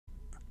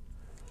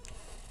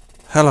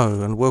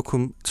Hello and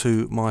welcome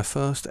to my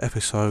first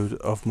episode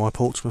of my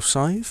Portsmouth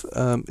save.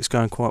 It's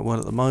going quite well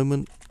at the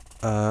moment.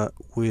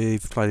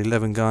 We've played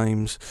 11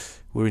 games.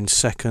 We're in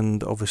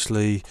second.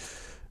 Obviously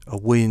a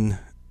win,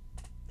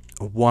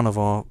 one of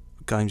our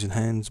games in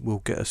hand will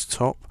get us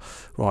top.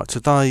 Right,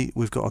 today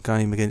we've got a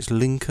game against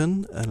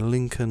Lincoln, and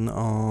Lincoln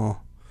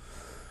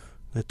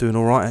they're doing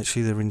alright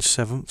actually. They're in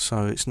 7th,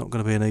 so it's not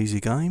going to be an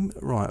easy game.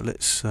 Right,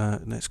 let's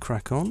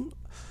crack on.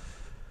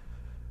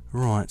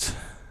 Right.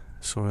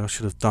 Sorry, I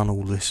should have done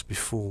all this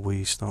before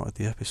we started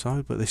the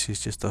episode, but this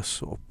is just a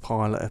sort of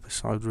pilot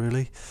episode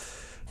really.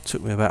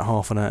 Took me about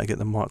half an hour to get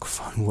the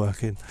microphone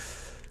working.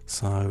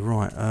 So,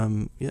 right,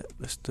 yeah,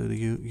 let's do the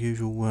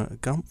usual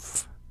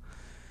Gumph.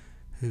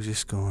 Who's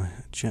this guy?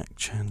 Jack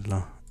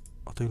Chandler.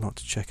 I do like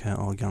to check out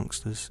our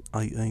youngsters.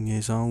 18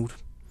 years old.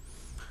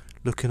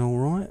 Looking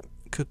alright.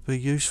 Could be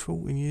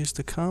useful in years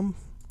to come.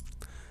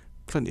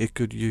 Plenty of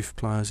good youth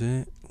players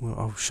here. Well,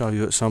 I'll show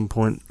you at some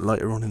point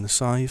later on in the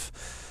save.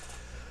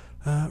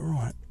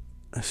 Right,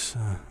 let's,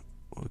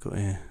 what we've got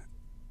here.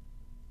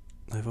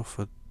 They've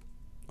offered,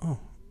 oh,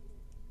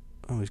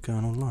 he's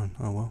going on loan.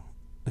 Oh well,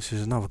 this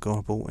is another guy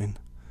I bought in.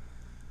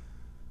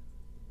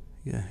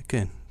 Yeah,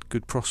 again,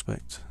 good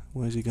prospect.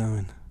 Where's he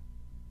going?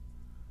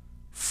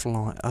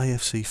 Fly,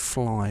 AFC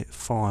Fly,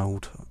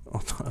 Filed. I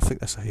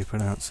think that's how you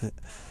pronounce it.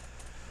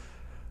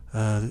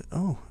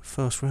 Oh,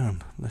 first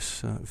round.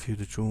 Let's view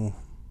the draw.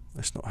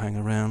 Let's not hang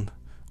around.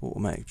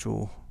 Automatic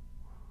draw.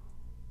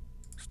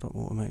 Stop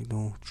automatic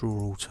draw. Draw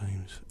all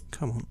teams.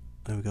 Come on.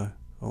 There we go.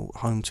 Oh,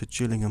 home to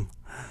Gillingham.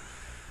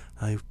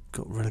 They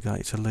got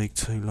relegated to League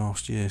 2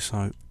 last year,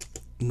 so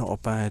not a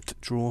bad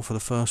draw for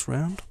the first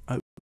round. Oh,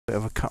 bit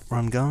of a cup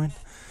run going.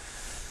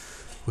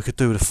 We could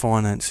do with the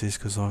finances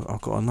because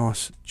I've got a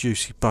nice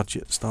juicy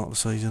budget at the start of the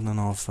season, and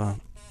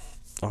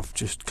I've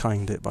just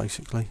caned it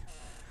basically.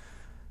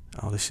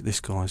 Oh, this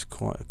guy's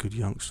quite a good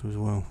youngster as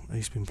well.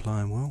 He's been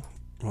playing well.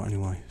 Right,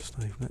 anyway,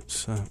 Steve,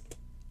 let's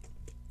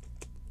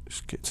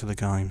get to the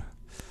game.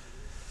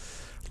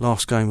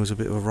 Last game was a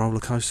bit of a roller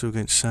coaster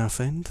against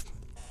Southend.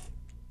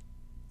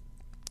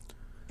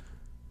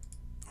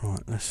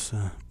 Right, let's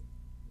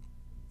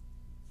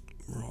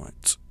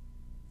right.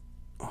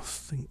 I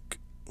think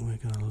we're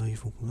going to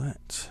leave all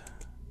that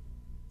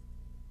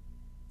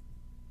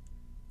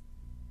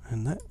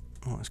and that.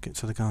 Right, let's get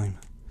to the game.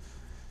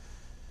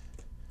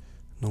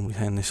 Normally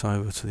hand this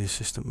over to the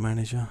assistant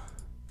manager.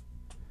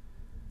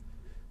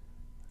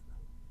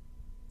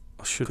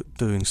 I should be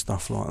doing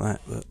stuff like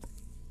that, but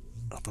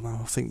I don't know.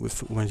 I think with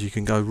football manager you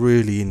can go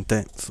really in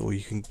depth, or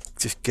you can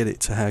just get it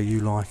to how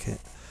you like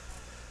it.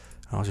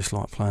 I just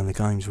like playing the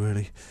games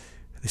really.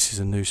 This is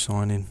a new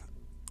signing.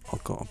 I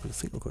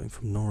think I got him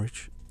from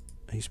Norwich.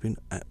 He's been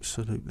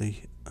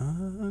absolutely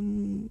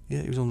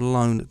yeah, he was on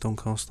loan at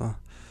Doncaster.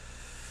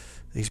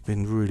 He's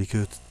been really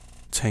good.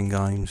 10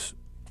 games,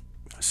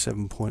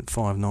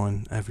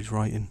 7.59 average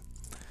rating.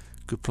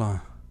 Good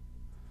player.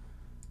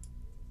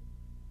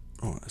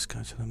 Right, let's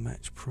go to the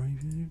match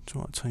preview.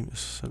 Right, team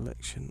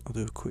selection. I'll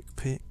do a quick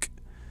pick.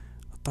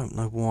 I don't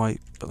know why,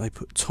 but they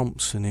put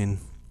Thompson in,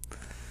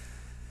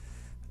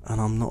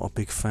 and I'm not a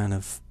big fan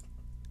of.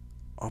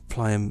 I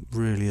play him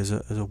really as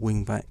a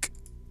wing back,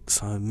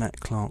 so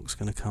Matt Clark's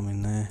going to come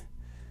in there.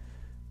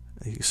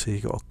 You can see he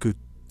got a good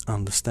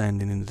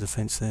understanding in the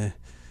defence there.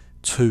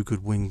 2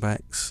 good wing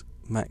backs,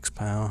 max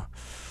power.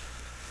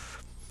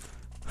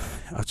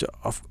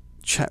 I've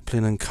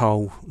Chaplin and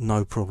Cole,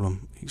 no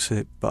problem, you see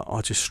it, but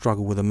I just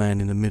struggle with a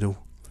man in the middle.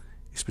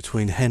 It's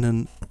between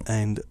Hennon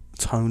and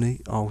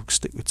Tony. I'll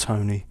stick with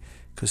Tony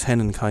because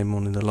Hennon came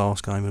on in the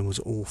last game and was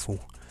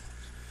awful.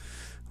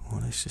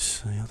 Well, let's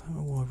just see. I don't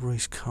know why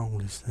Reece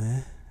Cole is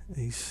there.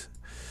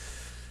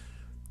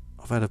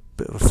 I've had a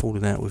bit of a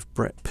falling out with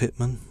Brett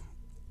Pittman.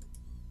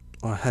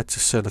 I had to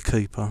sell a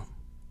keeper.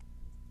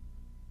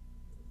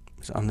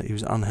 He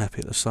was unhappy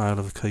at the sale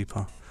of a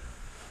keeper.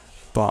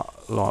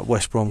 But like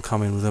West Brom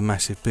come in with a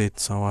massive bid,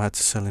 so I had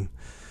to sell him.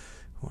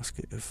 Let's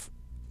get with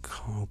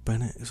Carl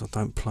Bennett, because I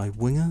don't play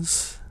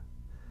wingers.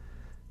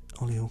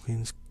 Ollie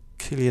Hawkins.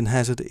 Killian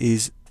Hazard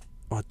is,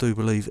 I do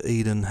believe,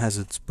 Eden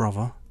Hazard's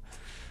brother.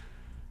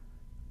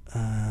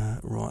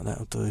 Right,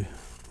 that'll do.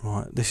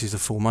 Right, this is the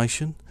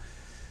formation.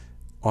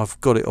 I've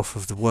got it off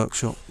of the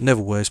workshop.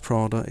 Never wears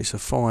Prada. It's a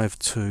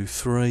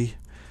 5-2-3.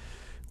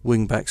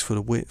 Wing backs for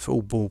the width,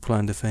 all ball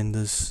playing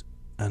defenders,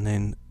 and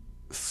then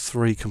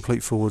 3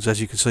 complete forwards. As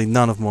you can see,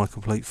 none of my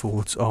complete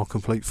forwards are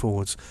complete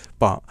forwards,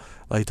 but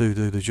they do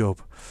the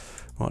job.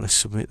 Right, let's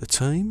submit the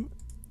team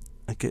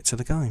and get to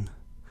the game.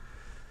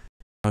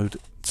 To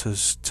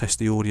test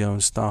the audio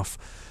and stuff,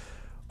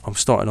 I'm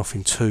starting off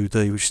in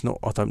 2D, which is not,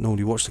 I don't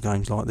normally watch the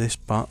games like this,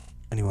 but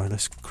anyway,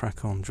 let's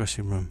crack on.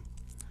 Dressing room.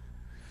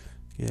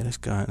 Yeah, let's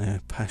go out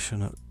there.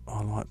 Passionate.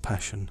 I like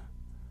passion.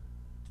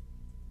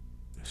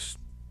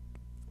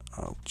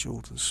 Oh,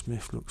 Jordan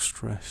Smith looks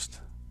stressed.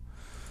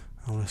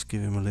 Oh, let's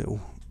give him a little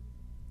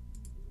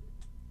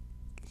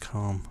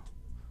calm.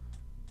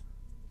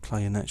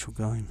 Play a natural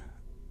game.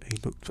 He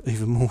looked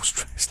even more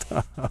stressed.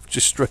 I'm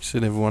just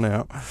stressing everyone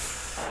out.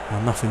 Oh,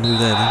 nothing new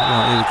there then.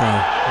 Right, here we go.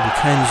 We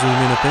can zoom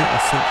in a bit. I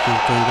think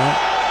we'll do that.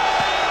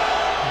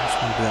 I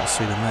just want to be able to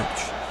see the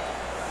match.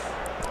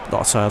 Like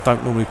I say, I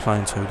don't normally play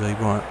in 2D.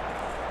 Right,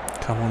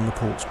 come on the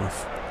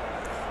Portsmouth.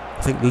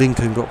 I think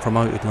Lincoln got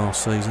promoted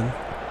last season,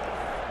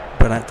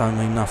 but that don't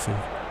mean nothing.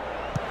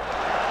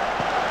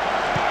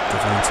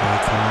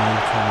 Devante, come on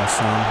my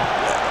son.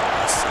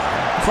 Yes.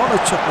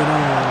 Connor Chaplin,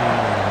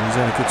 he's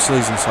had a good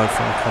season so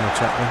far, Connor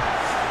Chaplin.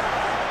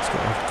 He's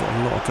got a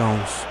lot of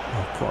goals,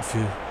 quite a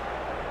few.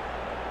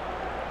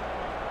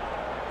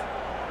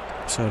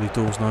 It's early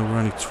doors now, we're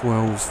only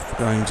 12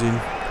 games in.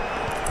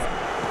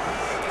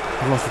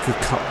 I like a good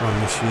cup run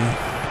this year.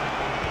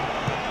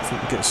 I think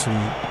we get some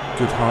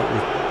good heart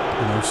with,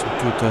 some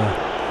good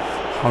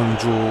home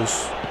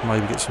draws.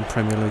 Maybe get some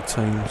Premier League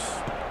teams.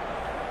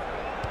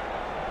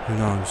 Who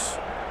knows?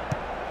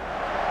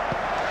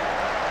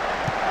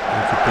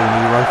 We could be in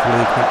the Europa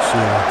League next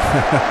year.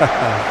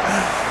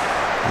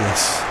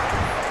 Yes.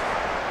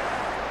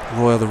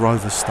 Roy the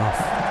Rovers stuff.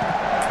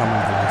 Come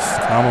on, boys.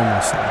 Come on,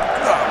 my son.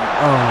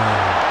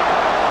 Oh.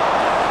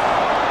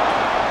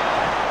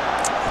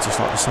 Just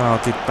like to say, I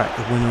did back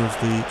the winner of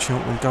the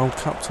Cheltenham Gold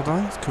Cup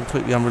today. It's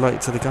completely unrelated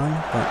to the game,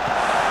 but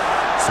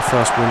it's the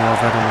first winner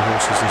I've had on the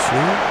horses this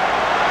year.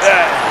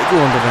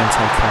 Go on,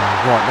 Devante.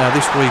 Right, now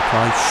this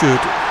replay should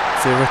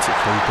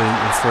theoretically be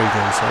in 3D,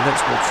 so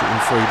let's watch it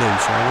in 3D,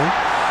 shall we?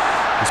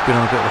 He's been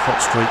on a bit of a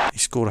hot streak. He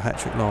scored a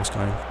hat-trick last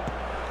game.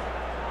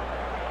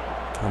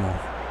 Come on.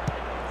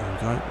 There we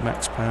go.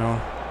 Max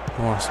Power.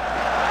 Nice.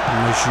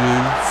 Majou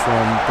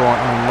from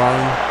Brighton on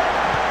loan.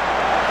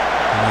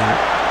 And then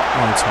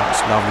one touch,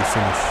 lovely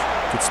finish,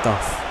 good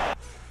stuff.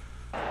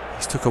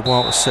 He's took a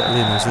while to settle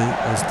in as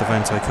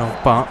Devante Cole,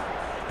 but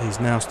he's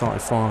now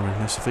started firing.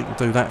 Let's see if he can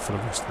do that for the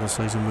rest of the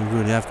season. We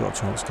really have got a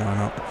chance going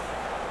up.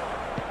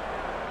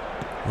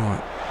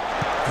 Right,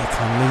 here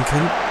come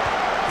Lincoln.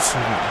 So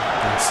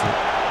that's it.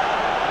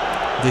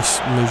 This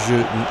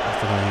Majou, I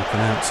don't know how you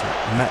pronounce it.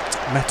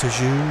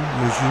 Matajou,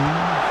 who?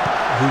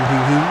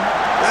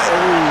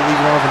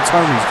 Even Ivan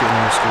Tony's getting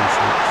on a score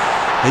sheet.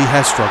 He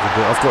has struggled,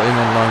 but I've got him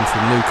on loan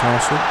from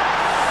Newcastle.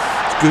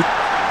 It's good.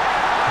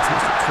 I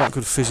think he's got quite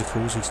good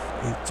physicals.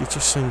 He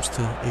just seems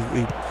to.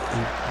 He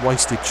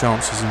wasted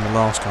chances in the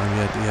last game.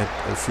 He had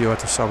a few. Had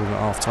to sub him at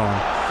half time.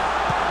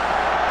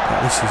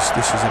 But this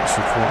is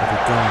actually quite a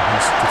good goal.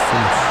 It's a good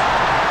finish.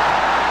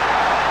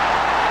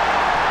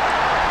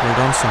 Well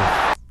done, son.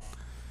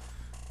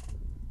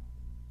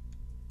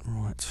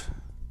 Right.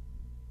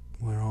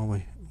 Where are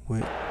we?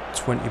 We're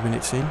 20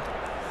 minutes in.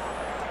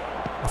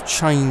 I've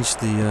changed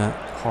the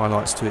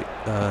highlights to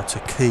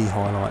key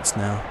highlights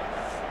now.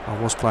 I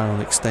was playing on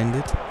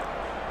extended,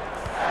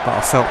 but I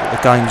felt that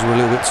the games were a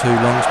little bit too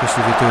long,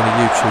 especially if you're doing a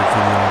YouTube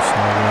video.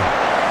 So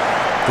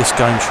this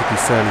game should be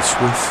fairly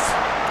swift,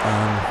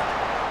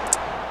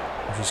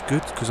 which is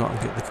good because I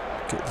can get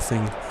the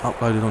thing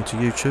uploaded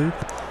onto YouTube,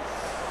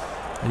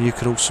 and you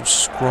could all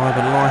subscribe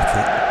and like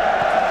it.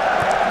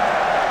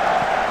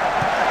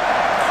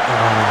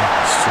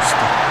 Oh, it's just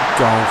a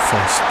goal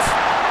fest.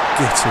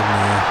 Get in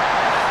there.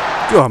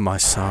 Go on, my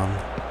son.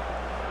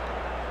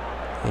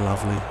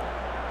 Lovely.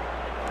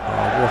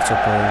 Oh, what a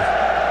ball.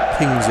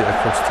 Pings it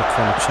across to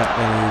Connor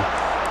Chaplin, who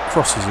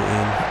crosses it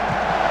in.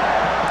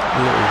 A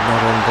little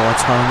nod on by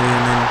Tony,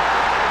 and then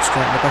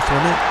straight in the back of the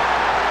net.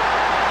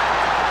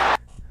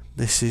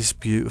 This is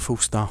beautiful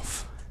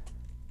stuff.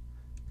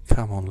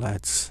 Come on,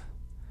 lads.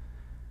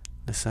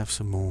 Let's have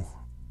some more.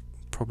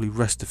 Probably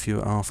rest a few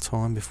at half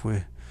time if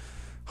we're.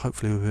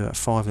 Hopefully we'll be at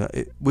 5.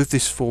 With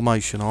this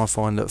formation, I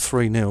find that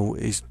 3-0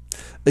 is.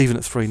 Even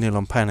at 3-0,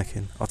 I'm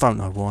panicking. I don't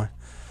know why.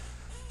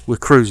 We're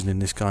cruising in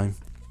this game.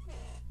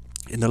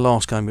 In the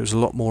last game, it was a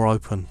lot more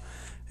open.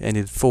 It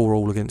ended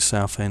 4-4 against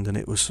Southend, and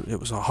it was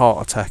a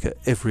heart attack at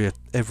every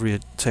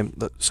attempt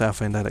that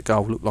Southend had at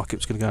goal. Looked like it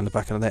was going to go in the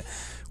back of the net.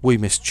 We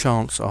missed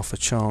chance after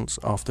chance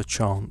after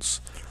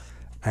chance,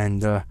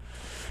 and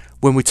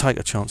when we take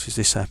our chances,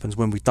 this happens.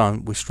 When we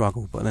don't, we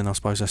struggle. But then I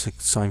suppose that's the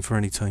same for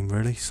any team,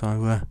 really.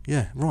 So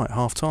yeah, right,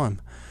 half time.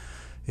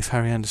 If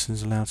Harry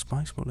Anderson's allowed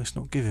space, well, let's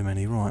not give him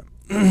any. Right,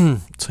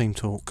 team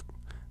talk.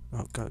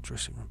 Oh, go to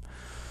dressing room.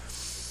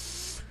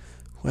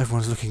 Well,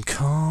 everyone's looking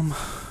calm.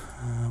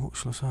 What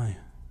shall I say?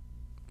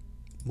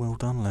 Well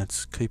done,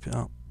 lads. Keep it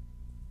up.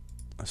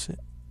 That's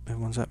it.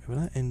 Everyone's happy with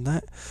that. In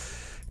that,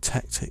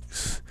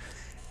 tactics.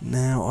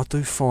 Now, I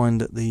do find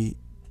that the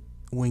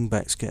wing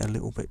backs get a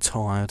little bit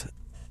tired.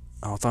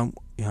 I don't,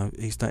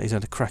 he's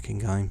had a cracking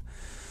game.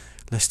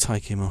 Let's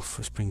take him off.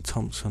 Let's bring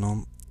Thompson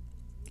on.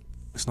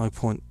 There's no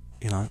point,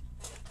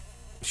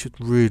 should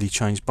really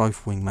change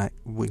both wing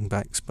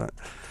backs, but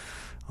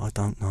I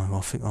don't know.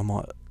 I think I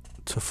might.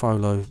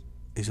 Toffolo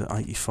is at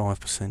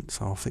 85%,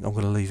 so I think I'm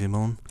going to leave him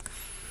on.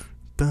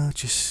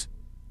 Burgess,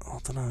 I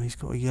don't know. He's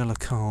got a yellow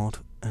card,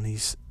 and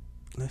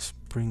let's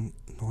bring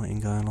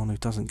Nightingale on, who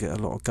doesn't get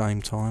a lot of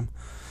game time.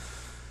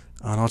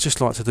 And I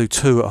just like to do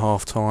 2 at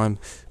half time,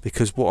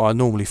 because what I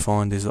normally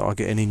find is that I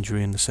get an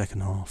injury in the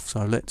second half.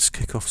 So let's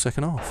kick off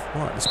second half.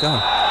 Right, let's go.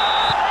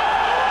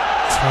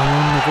 Come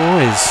on, the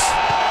boys.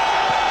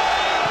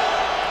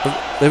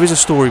 there is a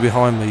story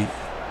behind me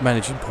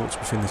managing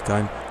Portsmouth in this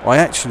game. I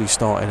actually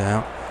started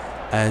out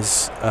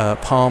as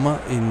Parma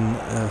in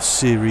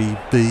Serie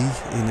B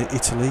in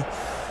Italy.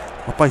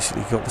 I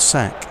basically got the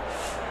sack,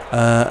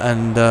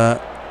 and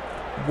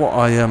what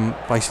I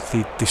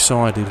basically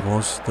decided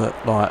was that,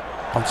 like,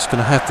 I'm just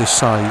going to have this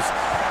save,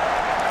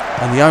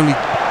 and the only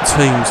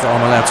teams that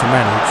I'm allowed to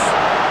manage,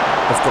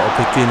 I've got to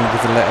begin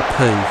with the letter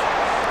P.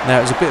 Now,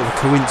 it was a bit of a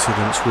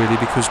coincidence, really,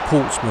 because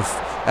Portsmouth,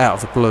 out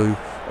of the blue,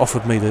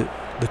 offered me the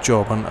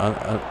job,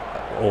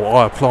 or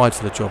I applied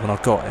for the job and I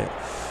got it.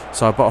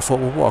 So, but I thought,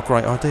 well, what a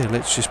great idea.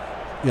 Let's just,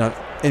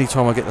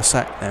 anytime I get the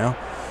sack now,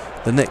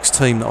 the next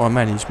team that I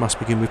manage must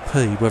begin with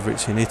P, whether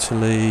it's in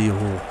Italy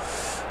or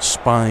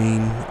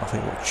Spain. I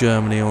think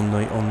Germany on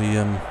the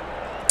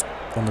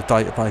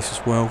database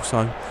as well.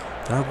 So,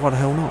 why the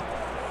hell not?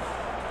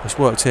 It's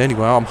worked here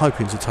anyway. I'm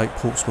hoping to take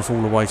Portsmouth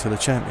all the way to the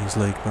Champions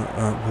League, but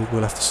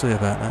we'll have to see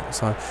about that.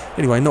 So,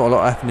 anyway, not a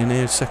lot happening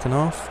here. Second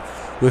half,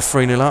 we're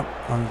 3-0 up.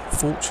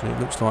 Unfortunately, it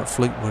looks like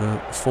Fleetwood are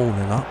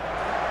 4-0 up.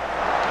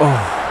 Oh,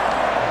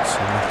 that's so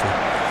lucky.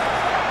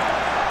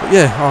 But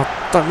yeah,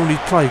 I don't really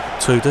play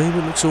 2D,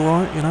 but it looks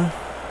alright,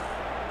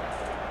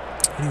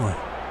 Anyway,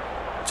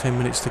 10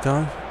 minutes to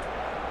go.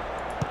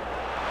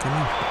 Come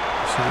on,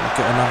 see if we can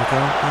get another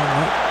goal.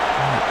 Right.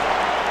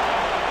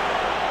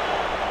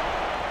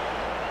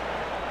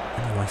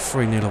 Anyway,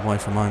 3-0 away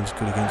from home is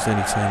good against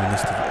any team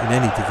in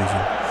any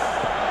division.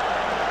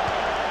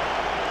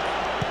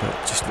 But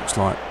it just looks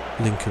like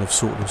Lincoln have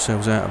sorted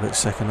themselves out of it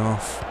second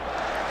half.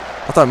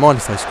 I don't mind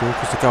if they score,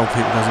 because the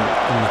goalkeeper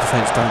and the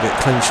defence don't get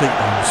clean sheet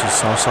bonuses,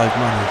 so I save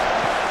money.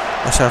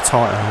 That's how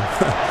tight I am.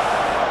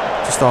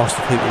 Just ask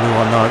the people who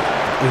I know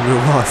in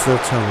real life,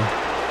 they'll tell me.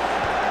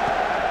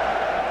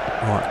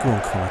 Right, go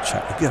on, Connor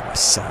Chapman. Get my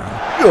son.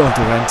 Go on,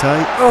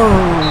 Durante. Oh!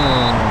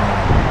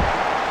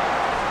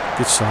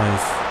 Good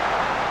save.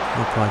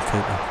 Well played,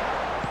 keeper.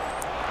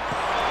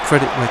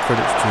 Credit where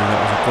credit's due. That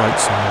was a great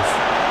save.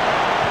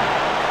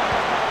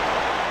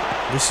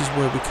 This is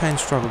where we can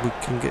struggle. We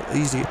can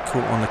easily get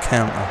caught on the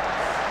counter.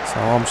 So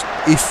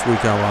if we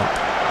go up,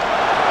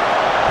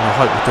 and I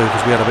hope we do,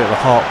 because we had a bit of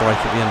a heartbreak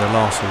at the end of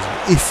last season.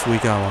 If we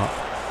go up,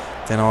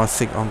 then I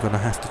think I'm going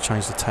to have to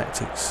change the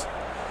tactics,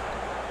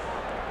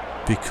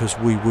 because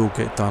we will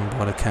get done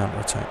by the counter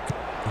attack.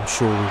 I'm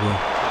sure we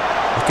will.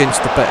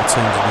 Against the better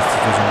teams in this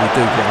division, we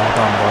do get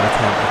undone by the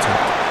counter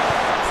attack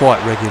quite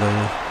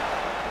regularly.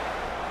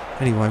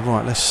 Anyway,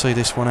 right, let's see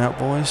this one out,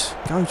 boys.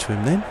 Go to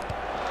him then.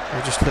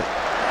 I'll just let.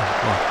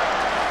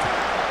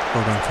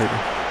 Well done,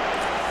 keeper.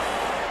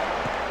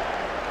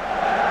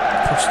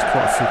 Cost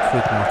quite a few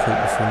quid, my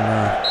keeper, from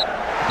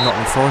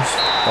Nottingham Forest.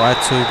 I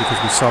had to, because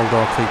we sold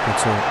our keeper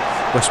to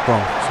West Brom,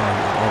 so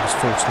I was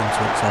forced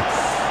into it. So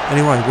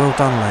anyway, well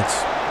done,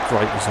 lads.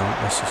 Great result.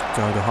 Let's just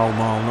go the whole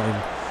mile. Not even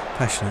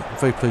passionate. I'm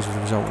very pleased with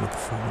the result and the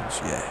performance.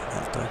 Yeah,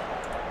 that'll do.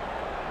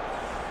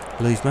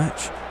 Leave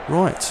match.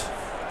 Right.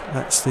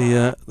 That's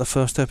the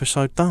first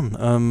episode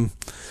done.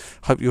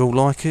 Hope you all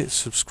like it.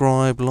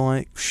 Subscribe,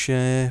 like,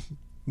 share.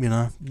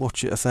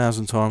 Watch it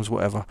 1,000 times,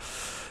 whatever.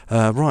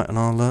 Right, and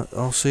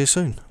I'll see you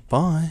soon.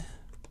 Bye.